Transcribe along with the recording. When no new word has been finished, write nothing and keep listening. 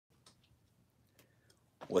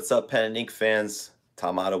What's up, pen and ink fans?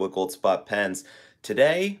 Tom Otto with Gold Spot Pens.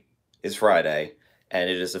 Today is Friday, and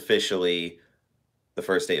it is officially the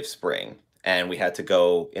first day of spring. And we had to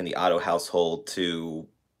go in the Otto household to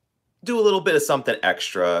do a little bit of something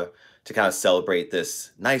extra to kind of celebrate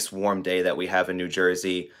this nice warm day that we have in New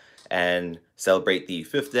Jersey and celebrate the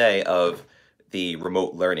fifth day of the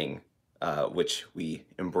remote learning, which we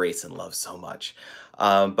embrace and love so much.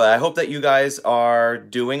 But I hope that you guys are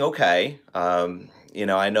doing okay.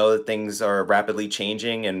 I know that things are rapidly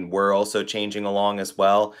changing and we're also changing along as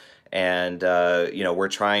well. And, we're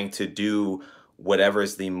trying to do whatever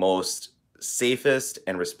is the most safest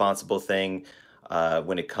and responsible thing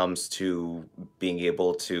when it comes to being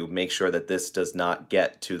able to make sure that this does not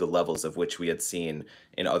get to the levels of which we had seen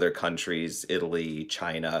in other countries, Italy,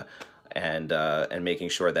 China, and making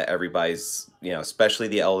sure that everybody's, especially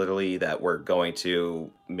the elderly, that we're going to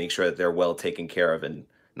make sure that they're well taken care of and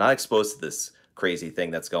not exposed to this crazy thing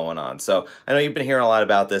that's going on. So I know you've been hearing a lot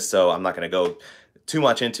about this, so I'm not going to go too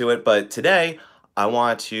much into it, but today I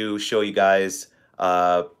want to show you guys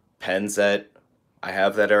pens that I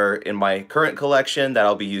have that are in my current collection that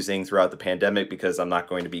I'll be using throughout the pandemic because I'm not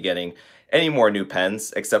going to be getting any more new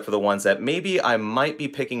pens except for the ones that maybe I might be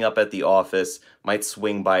picking up at the office, might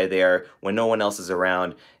swing by there when no one else is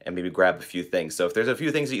around and maybe grab a few things. So if there's a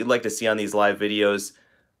few things that you'd like to see on these live videos,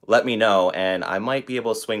 let me know and I might be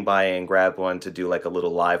able to swing by and grab one to do like a little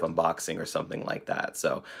live unboxing or something like that.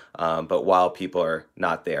 So, but while people are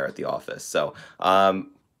not there at the office. So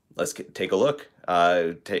let's take a look.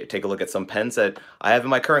 Take a look at some pens that I have in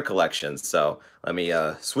my current collection. So let me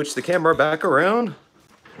switch the camera back around.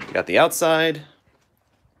 Got the outside.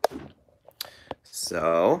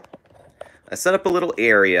 So I set up a little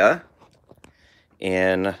area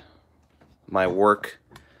in my work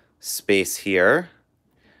space here.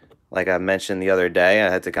 Like I mentioned the other day, I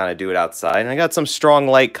had to kind of do it outside. And I got some strong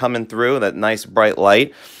light coming through, that nice bright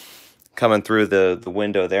light coming through the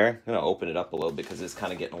window there. I'm going to open it up a little because it's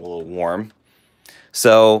kind of getting a little warm.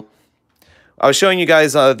 So I was showing you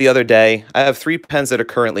guys the other day, I have 3 pens that are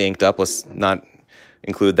currently inked up. Let's not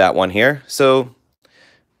include that one here. So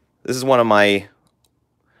this is one of my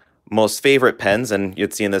most favorite pens, and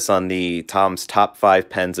you'd seen this on the Tom's Top 5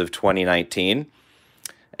 Pens of 2019.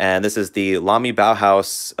 And this is the Lamy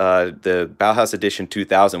Bauhaus, the Bauhaus Edition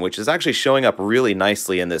 2000, which is actually showing up really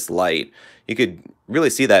nicely in this light. You could really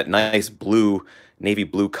see that nice blue, navy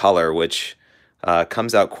blue color, which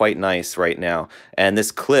comes out quite nice right now. And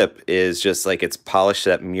this clip is just like, it's polished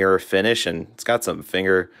that mirror finish, and it's got some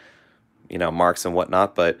finger, marks and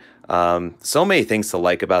whatnot. But so many things to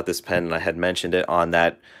like about this pen, and I had mentioned it on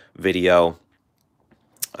that video.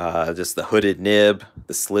 Just the hooded nib,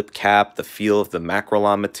 the slip cap, the feel of the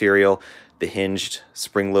Macrolon material, the hinged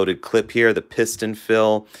spring-loaded clip here, the piston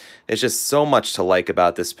fill. It's just so much to like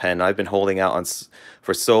about this pen. I've been holding out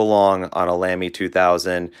for so long on a Lamy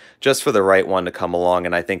 2000 just for the right one to come along,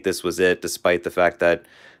 and I think this was it, despite the fact that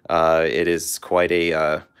it is quite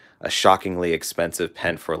a shockingly expensive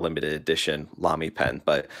pen for a limited edition Lamy pen.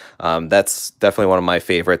 But that's definitely one of my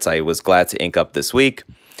favorites. I was glad to ink up this week.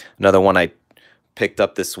 Another one I picked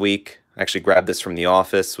up this week, actually grabbed this from the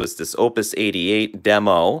office, was this Opus 88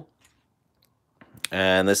 demo.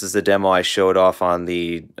 And this is the demo I showed off on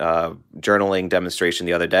the journaling demonstration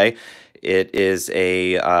the other day. It is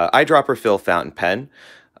a eyedropper fill fountain pen.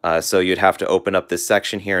 So you'd have to open up this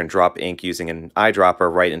section here and drop ink using an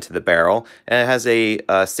eyedropper right into the barrel. And it has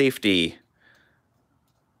a safety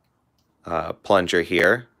plunger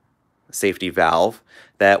here, safety valve,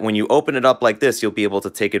 that when you open it up like this, you'll be able to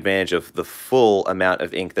take advantage of the full amount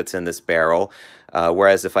of ink that's in this barrel.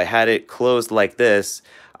 Whereas if I had it closed like this,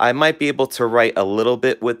 I might be able to write a little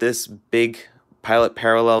bit with this big Pilot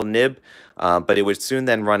Parallel nib, but it would soon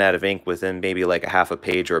then run out of ink within maybe like a half a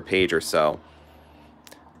page or a page or so.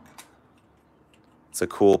 It's a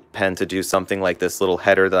cool pen to do something like this little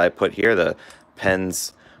header that I put here, the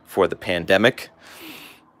pens for the pandemic.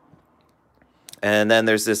 And then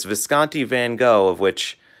there's this Visconti Van Gogh, of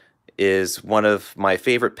which is one of my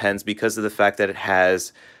favorite pens because of the fact that it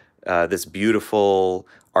has this beautiful,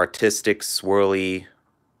 artistic, swirly,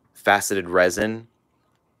 faceted resin.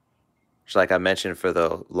 Which, like I mentioned for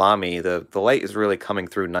the Lamy, the light is really coming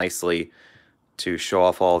through nicely to show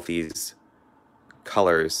off all of these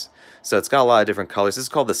colors. So it's got a lot of different colors. This is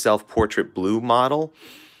called the Self-Portrait Blue model.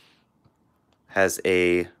 Has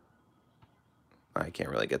a... I can't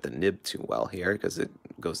really get the nib too well here because it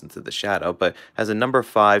goes into the shadow, but has a number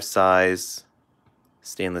 5 size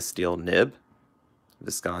stainless steel nib,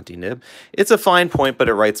 Visconti nib. It's a fine point, but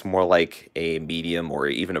it writes more like a medium or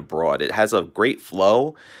even a broad. It has a great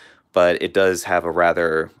flow, but it does have a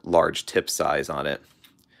rather large tip size on it.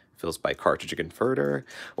 Fills by cartridge converter.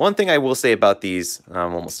 One thing I will say about these,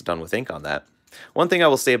 I'm almost done with ink on that. One thing I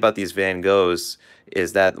will say about these Van Goghs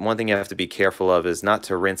is that one thing you have to be careful of is not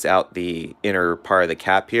to rinse out the inner part of the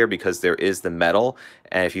cap here, because there is the metal,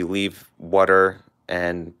 and if you leave water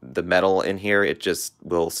and the metal in here, it just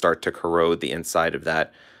will start to corrode the inside of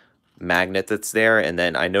that magnet that's there. And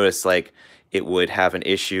then I noticed like it would have an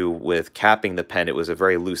issue with capping the pen. It was a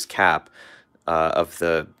very loose cap of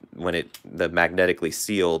the magnetically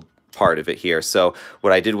sealed part of it here. So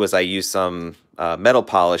what I did was I used some metal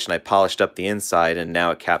polish and I polished up the inside, and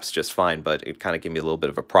now it caps just fine, but it kind of gave me a little bit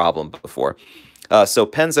of a problem before. So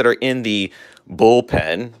pens that are in the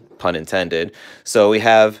bullpen, pun intended. So we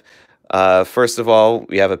have, first of all,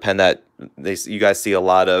 we have a pen that you guys see a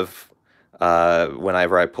lot of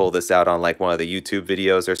whenever I pull this out on like one of the YouTube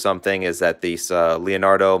videos or something, is that these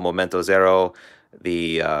Leonardo Momento Zero,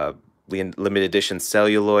 the limited edition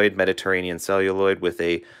celluloid, Mediterranean celluloid with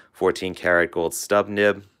a 14 karat gold stub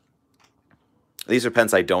nib. These are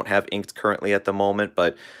pens I don't have inked currently at the moment,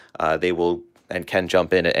 but they will and can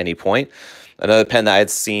jump in at any point. Another pen that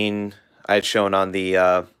I had shown on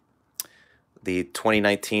the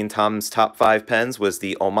 2019 Tom's Top 5 Pens was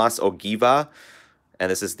the Omas Ogiva,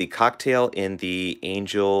 and this is the cocktail in the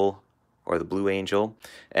Angel, or the Blue Angel.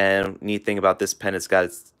 And neat thing about this pen, it's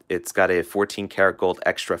got a 14 karat gold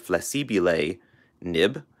extra flexibile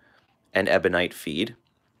nib and ebonite feed,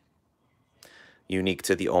 unique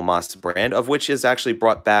to the Omas brand, of which is actually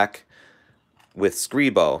brought back with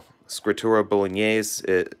Scribo. Scrittura Bolognese,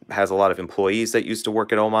 it has a lot of employees that used to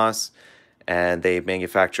work at Omas, and they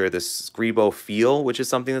manufacture this Scribo Feel, which is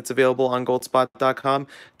something that's available on goldspot.com,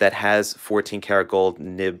 that has 14 karat gold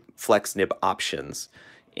nib, flex nib options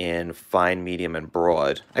in fine, medium, and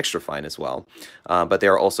broad, extra fine as well. But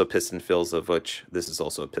there are also piston fills, of which this is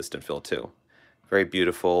also a piston fill too. Very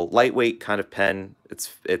beautiful, lightweight kind of pen.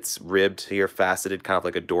 It's ribbed here, faceted, kind of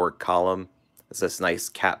like a Doric column. It's this nice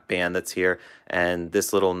cap band that's here, and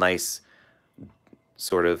this little nice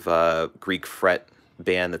sort of Greek fret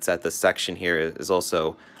band that's at the section here is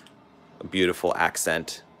also a beautiful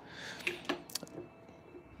accent.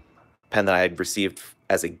 Pen that I had received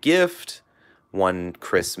as a gift one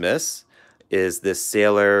Christmas is this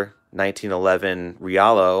Sailor 1911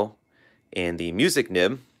 Rialo in the music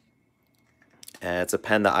nib. And it's a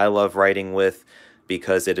pen that I love writing with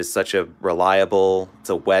because it is such a reliable, it's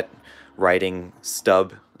a wet writing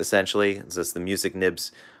stub, essentially. It's just the music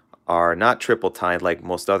nibs are not triple tined like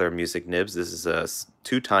most other music nibs. This is a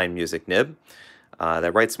two-tine music nib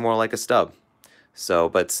that writes more like a stub. So,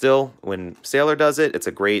 but still, when Sailor does it, it's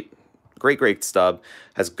a great stub.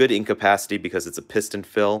 Has good ink capacity because it's a piston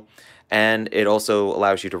fill, and it also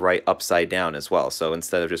allows you to write upside down as well. So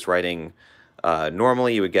instead of just writing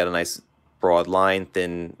normally, you would get a nice broad line,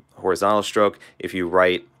 thin horizontal stroke. If you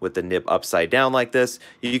write with the nib upside down like this,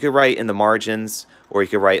 you could write in the margins, or you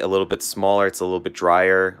could write a little bit smaller. It's a little bit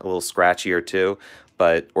drier, a little scratchier too,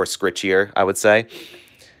 or scritchier, I would say.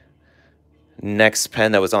 Next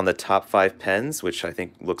pen that was on the top 5 pens, which I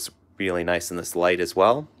think looks really nice in this light as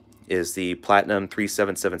well, is the Platinum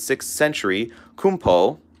 3776 Century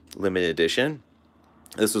Kumpo limited edition.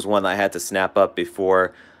 This was one I had to snap up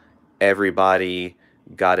before everybody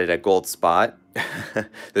got it at Gold Spot.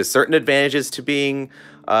 There's certain advantages to being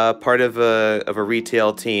part of a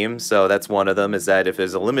retail team, so that's one of them, is that if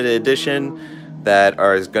there's a limited edition that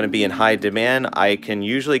is going to be in high demand, I can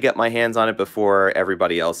usually get my hands on it before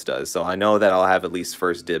everybody else does. So I know that I'll have at least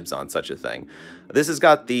first dibs on such a thing. This has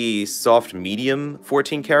got the soft medium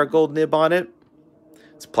 14 karat gold nib on it.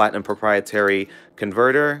 It's platinum proprietary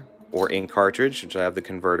converter or ink cartridge, which I have the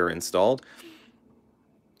converter installed.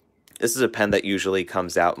 This is a pen that usually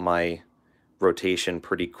comes out my rotation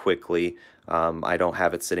pretty quickly. I don't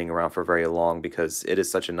have it sitting around for very long because it is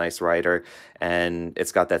such a nice writer, and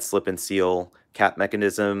it's got that slip and seal cap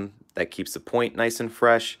mechanism that keeps the point nice and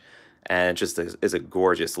fresh, and just is a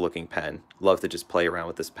gorgeous looking pen. Love to just play around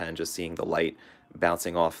with this pen, just seeing the light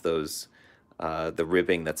bouncing off those the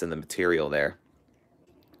ribbing that's in the material there.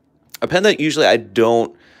 A pen that usually I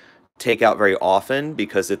don't take out very often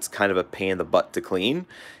because it's kind of a pain in the butt to clean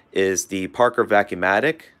is the Parker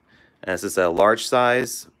Vacuumatic. And this is a large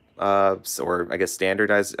size, or I guess standard,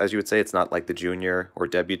 as you would say. It's not like the junior or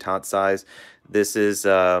debutante size. This is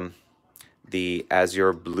the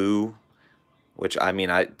Azure Blue, which, I mean,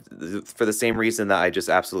 for the same reason that I just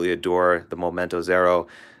absolutely adore the Momento Zero,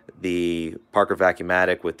 the Parker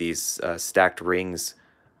Vacuumatic with these stacked rings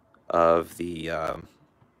of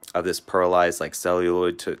this pearlized, like,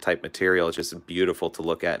 celluloid type material is just beautiful to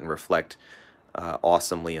look at and reflect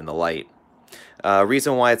awesomely in the light.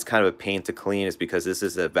 Reason why it's kind of a pain to clean is because this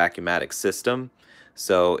is a vacuumatic system,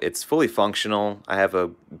 so it's fully functional. I have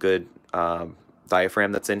a good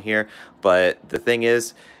diaphragm that's in here, but the thing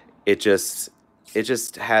is, it just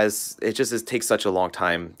it takes such a long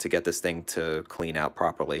time to get this thing to clean out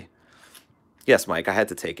properly. Yes, Mike, I had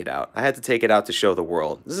to take it out. I had to take it out to show the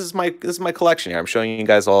world. This is my collection here. I'm showing you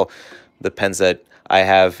guys all the pens that I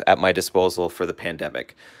have at my disposal for the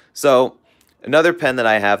pandemic. So another pen that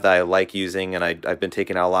I have that I like using, and I've been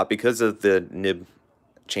taking out a lot because of the nib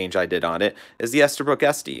change I did on it, is the Esterbrook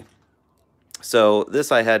SD. So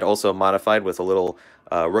this I had also modified with a little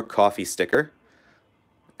Rook Coffee sticker.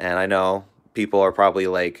 And I know people are probably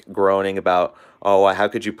like groaning about, oh, how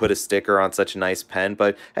could you put a sticker on such a nice pen?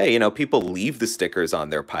 But hey, people leave the stickers on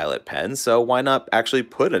their Pilot pens, so why not actually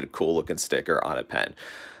put a cool looking sticker on a pen?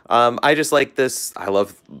 I just like this. I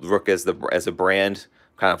love Rook as a brand,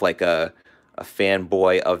 kind of like a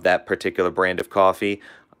fanboy of that particular brand of coffee.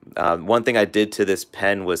 One thing I did to this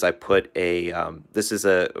pen was I put this is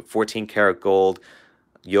a 14 karat gold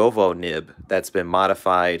Yovo nib that's been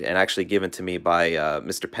modified and actually given to me by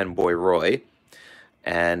Mr. Penboy Roy.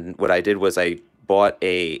 And what I did was I bought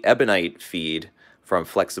a ebonite feed from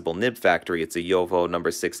Flexible Nib Factory. It's a Yovo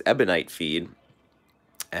 #6 ebonite feed,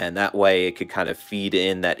 and that way it could kind of feed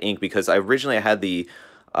in that ink, because originally I had the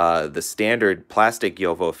standard plastic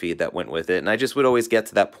Yovo feed that went with it, and I just would always get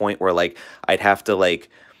to that point where like I'd have to like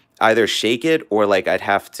either shake it or like I'd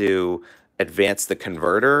have to advance the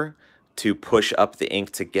converter to push up the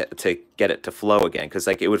ink to get it to flow again, because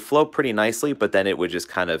like it would flow pretty nicely, but then it would just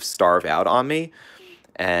kind of starve out on me,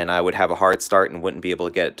 and I would have a hard start and wouldn't be able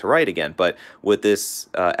to get it to write again. But with this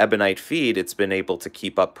ebonite feed, it's been able to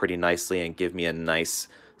keep up pretty nicely and give me a nice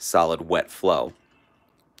solid wet flow.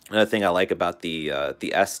 Another thing I like about the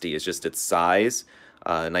SD is just its size.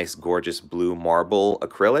 Nice gorgeous blue marble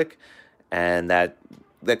acrylic, and that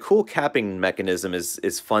cool capping mechanism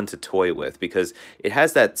is fun to toy with, because it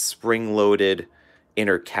has that spring-loaded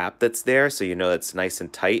inner cap that's there, so you know it's nice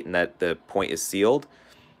and tight and that the point is sealed.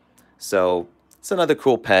 So it's another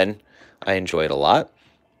cool pen. I enjoy it a lot.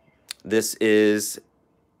 This is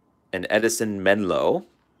an Edison Menlo,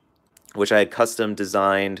 which I had custom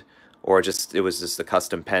designed, or it was just a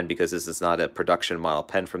custom pen, because this is not a production model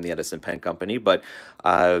pen from the Edison Pen Company, but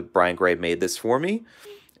Brian Gray made this for me.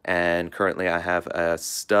 And currently I have a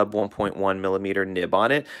stub 1.1 millimeter nib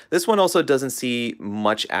on it. This one also doesn't see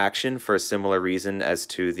much action for a similar reason as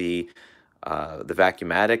to the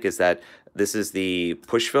Vacuumatic, is that this is the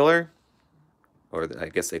push filler, or I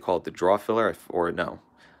guess they call it the draw filler, or no,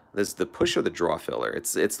 this is the push or the draw filler.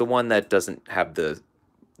 It's the one that doesn't have the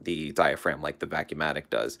diaphragm like the Vacuumatic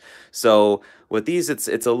does. So with these,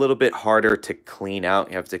 it's a little bit harder to clean out.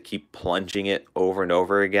 You have to keep plunging it over and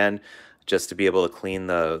over again just to be able to clean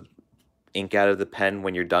the ink out of the pen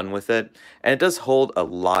when you're done with it. And it does hold a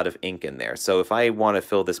lot of ink in there. So if I want to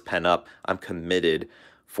fill this pen up, I'm committed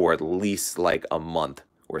for at least like a month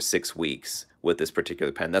or 6 weeks with this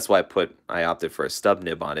particular pen. That's why I opted for a stub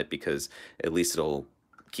nib on it, because at least it'll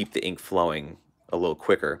keep the ink flowing a little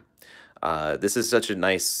quicker. This is such a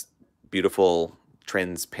nice, beautiful,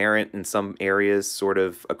 transparent in some areas sort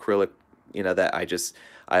of acrylic, that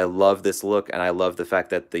I love this look, and I love the fact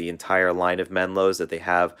that the entire line of Menlos, that they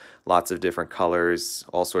have lots of different colors,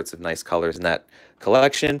 all sorts of nice colors in that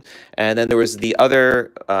collection. And then there was the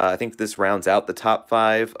other, I think this rounds out the top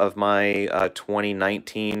 5 of my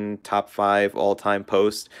 2019 top 5 all-time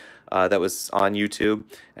post that was on YouTube.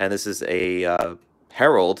 And this is a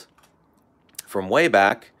Herald from way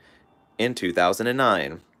back in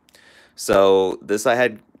 2009. So this I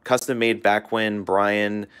had custom made back when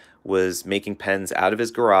Brian was making pens out of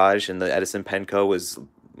his garage, and the Edison Pen Co. was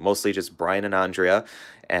mostly just Brian and Andrea.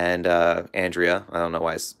 And Andrea, I don't know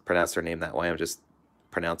why I pronounced her name that way. I'm just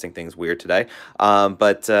pronouncing things weird today.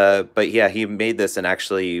 But yeah, he made this, and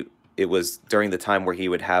actually it was during the time where he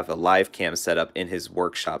would have a live cam set up in his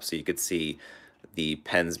workshop, so you could see the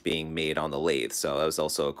pens being made on the lathe. So that was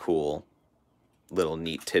also a cool little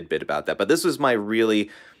neat tidbit about that. But this was my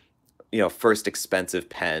really, first expensive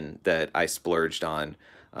pen that I splurged on,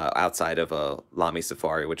 outside of a Lamy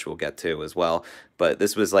Safari, which we'll get to as well. But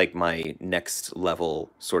this was like my next level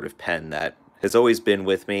sort of pen that has always been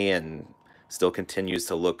with me and still continues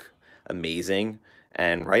to look amazing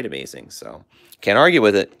and write amazing. So can't argue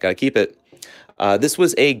with it. Gotta keep it. This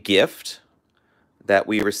was a gift that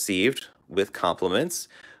we received with compliments,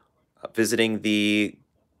 visiting the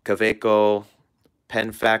Kaweco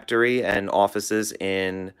pen factory and offices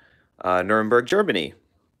in Nuremberg, Germany.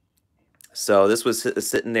 So this was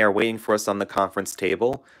sitting there waiting for us on the conference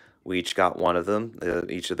table. We each got one of them,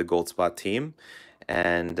 each of the Gold Spot team.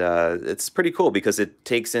 And it's pretty cool because it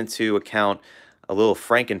takes into account a little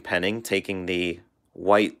frankenpenning, taking the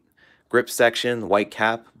white grip section, white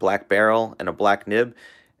cap, black barrel, and a black nib,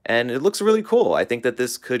 and it looks really cool. I think that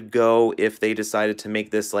this could go if they decided to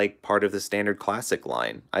make this like part of the standard classic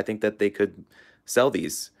line. I think that they could sell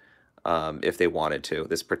these if they wanted to,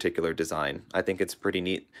 this particular design. I think it's pretty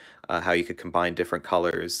neat how you could combine different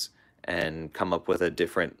colors and come up with a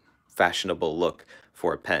different fashionable look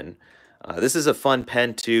for a pen. This is a fun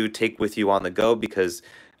pen to take with you on the go because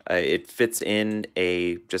it fits in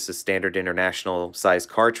just a standard international size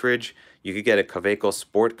cartridge. You could get a Kaweco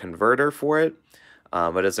Sport converter for it,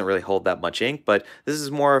 but it doesn't really hold that much ink. But this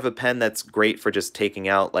is more of a pen that's great for just taking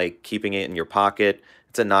out, like keeping it in your pocket.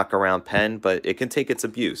 It's a knock-around pen, but it can take its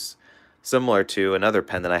abuse. Similar to another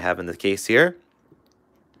pen that I have in the case here,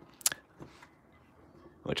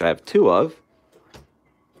 which I have two of,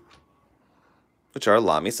 which are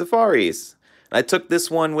Lamy Safaris. I took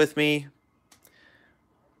this one with me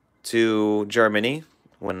to Germany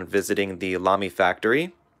when visiting the Lamy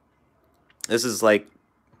factory. This is like,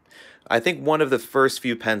 I think one of the first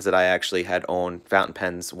few pens that I actually had owned, fountain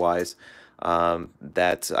pens wise,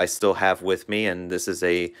 that I still have with me. And this is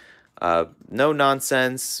a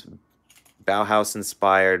no-nonsense,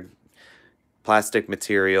 Bauhaus-inspired plastic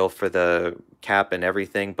material for the cap and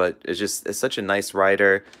everything, but it's such a nice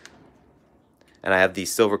writer. And I have the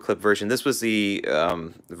silver clip version. This was the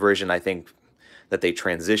version I think that they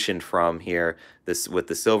transitioned from here. This with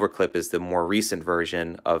the silver clip is the more recent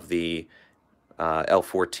version of the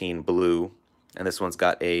L14 blue, and this one's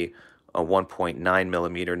got a 1.9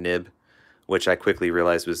 millimeter nib, which I quickly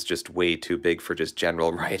realized was just way too big for just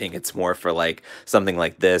general writing. It's more for like something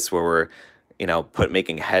like this where we're, you know,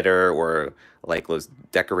 making header or like those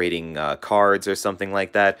decorating cards or something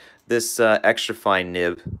like that. This extra fine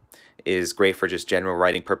nib is great for just general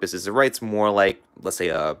writing purposes. It writes more like, let's say,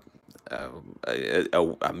 a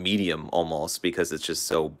medium almost, because it's just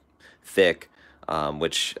so thick.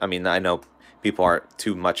 Which, I mean, I know people aren't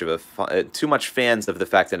too much fans of the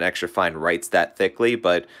fact that an extra fine writes that thickly,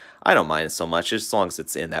 but I don't mind it so much as long as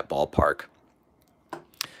it's in that ballpark.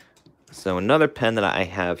 So another pen that I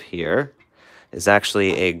have here is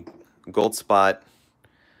actually a Gold Spot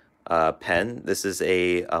pen. This is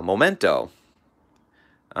a Memento.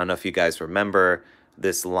 I don't know if you guys remember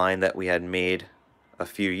this line that we had made a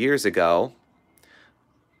few years ago,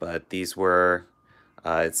 but these were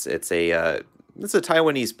it's a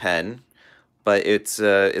Taiwanese pen, but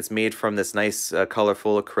it's made from this nice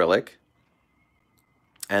colorful acrylic,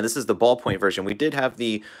 and this is the ballpoint version. We did have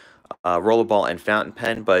the rollerball and fountain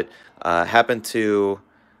pen, but happened to,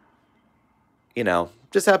 you know,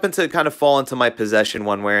 just happened to kind of fall into my possession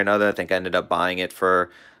one way or another. I think I ended up buying it for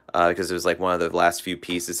because it was like one of the last few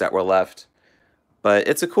pieces that were left. But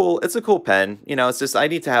it's a cool pen. You know, it's just I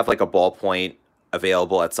need to have like a ballpoint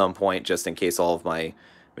available at some point just in case all of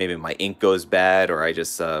maybe my ink goes bad, or I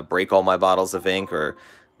just break all my bottles of ink, or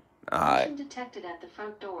detected at the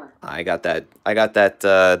front door. I got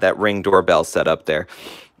that Ring doorbell set up there.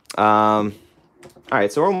 All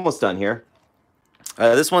right, so we're almost done here.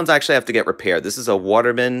 This one's actually have to get repaired. This is a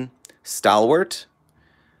Waterman Stalwart,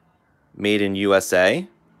 made in USA.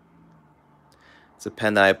 It's a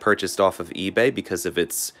pen that I purchased off of eBay because of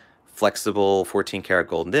its flexible 14 karat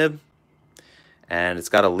gold nib, and it's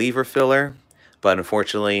got a lever filler, but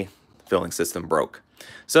unfortunately, the filling system broke.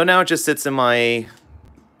 So now it just sits in my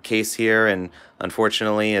case here, and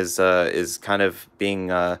unfortunately is kind of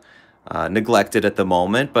being neglected at the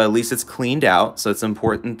moment, but at least it's cleaned out. So it's an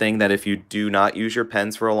important thing that if you do not use your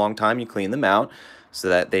pens for a long time, you clean them out so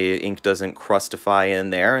that the ink doesn't crustify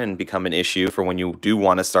in there and become an issue for when you do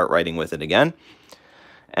want to start writing with it again.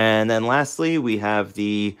 And then lastly, we have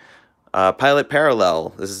the Pilot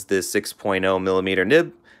Parallel. This is the 6.0 millimeter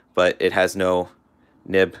nib, but it has no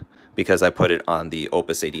nib because I put it on the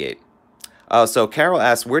Opus 88. So Carol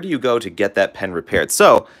asked, where do you go to get that pen repaired?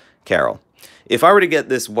 So, Carol, if I were to get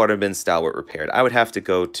this Waterman Stalwart repaired, I would have to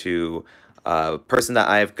go to a person that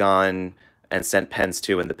I've gone and sent pens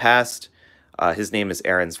to in the past. His name is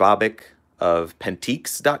Aaron Zvabik of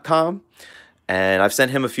Penteeks.com, and I've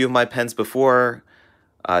sent him a few of my pens before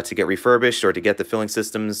to get refurbished or to get the filling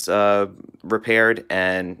systems repaired,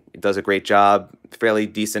 and he does a great job. Fairly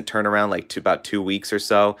decent turnaround, like about 2 weeks or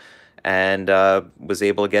so, and was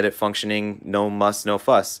able to get it functioning, no muss, no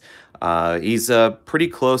fuss. He's pretty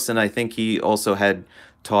close, and I think he also had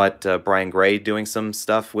taught Brian Gray doing some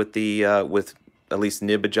stuff with the with at least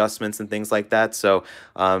nib adjustments and things like that. So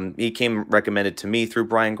he came recommended to me through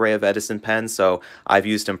Brian Gray of Edison Pen, so I've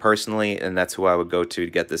used him personally, and that's who I would go to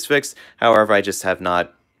get this fixed. However, I just have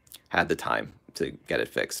not had the time to get it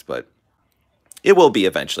fixed. But It will be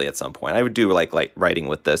eventually at some point. I would do like writing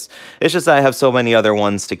with this. It's just that I have so many other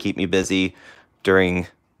ones to keep me busy during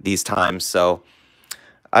these times. So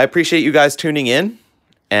I appreciate you guys tuning in.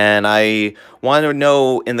 And I want to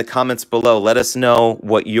know in the comments below, let us know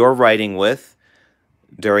what you're writing with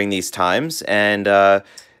during these times. And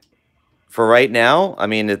for right now, I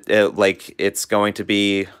mean, it's going to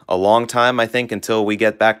be a long time, I think, until we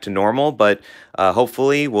get back to normal. But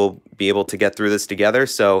hopefully we'll be able to get through this together.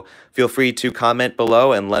 So feel free to comment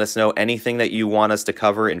below and let us know anything that you want us to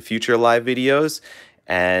cover in future live videos.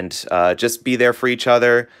 And just be there for each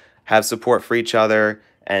other, have support for each other,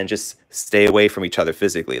 and just stay away from each other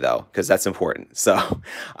physically, though, because that's important. So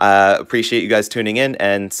appreciate you guys tuning in,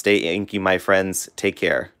 and stay inky, my friends. Take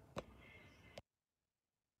care.